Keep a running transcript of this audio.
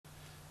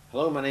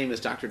Hello, my name is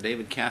Dr.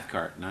 David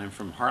Cathcart, and I'm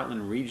from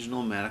Heartland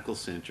Regional Medical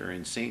Center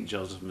in St.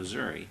 Joseph,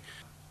 Missouri.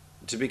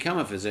 To become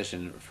a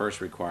physician,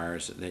 first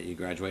requires that you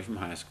graduate from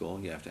high school.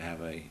 You have to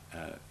have a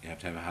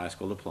high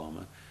school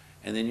diploma,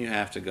 and then you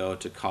have to go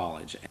to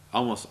college.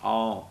 Almost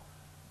all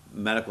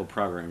medical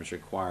programs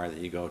require that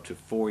you go to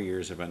 4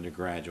 years of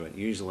undergraduate,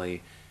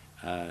 usually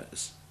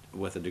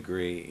with a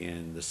degree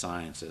in the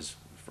sciences,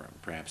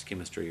 perhaps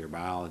chemistry or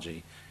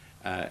biology,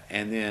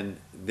 and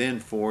then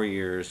 4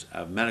 years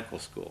of medical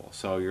school.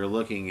 So you're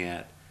looking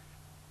at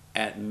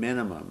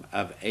minimum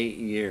of 8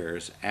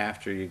 years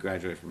after you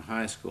graduate from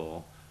high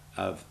school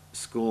of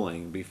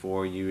schooling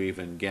before you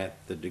even get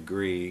the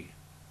degree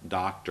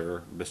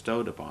doctor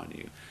bestowed upon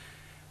you.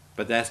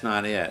 But that's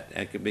not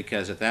it,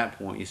 because at that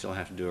point you still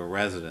have to do a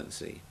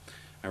residency.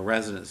 A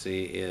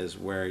residency is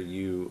where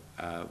you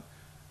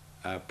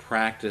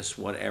practice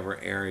whatever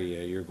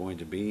area you're going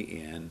to be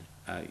in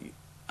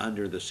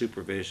under the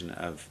supervision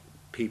of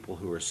people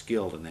who are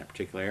skilled in that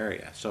particular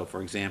area. So,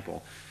 for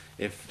example,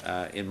 if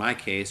in my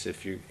case,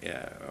 if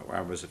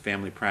I was a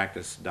family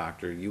practice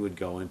doctor, you would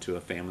go into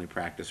a family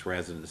practice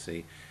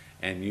residency,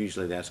 and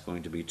usually that's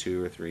going to be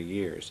 2 or 3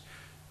 years.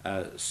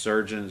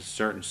 Surgeons,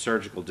 certain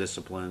surgical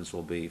disciplines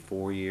will be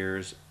 4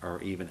 years or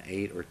even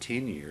 8 or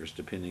 10 years,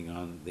 depending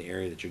on the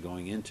area that you're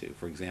going into.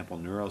 For example,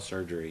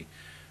 neurosurgery,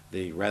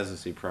 the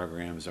residency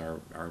programs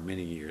are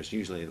many years,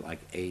 usually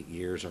like 8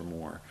 years or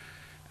more.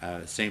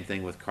 Same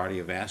thing with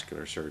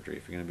cardiovascular surgery,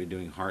 if you're going to be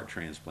doing heart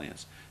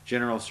transplants.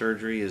 General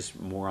surgery is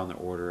more on the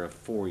order of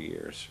 4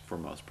 years for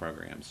most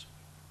programs.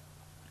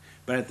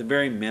 But at the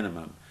very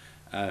minimum,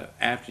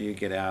 after you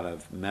get out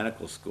of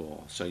medical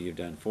school, so you've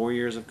done 4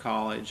 years of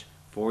college,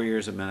 4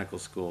 years of medical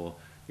school,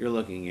 you're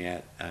looking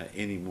at at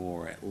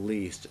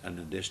least an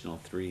additional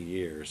 3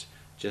 years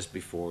just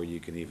before you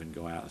can even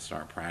go out and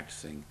start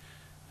practicing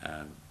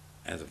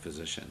as a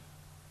physician.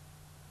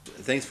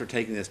 Thanks for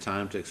taking this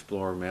time to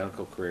explore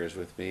medical careers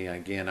with me.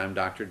 Again, I'm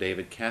Dr.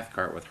 David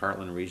Cathcart with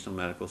Heartland Regional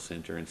Medical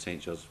Center in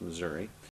St. Joseph, Missouri.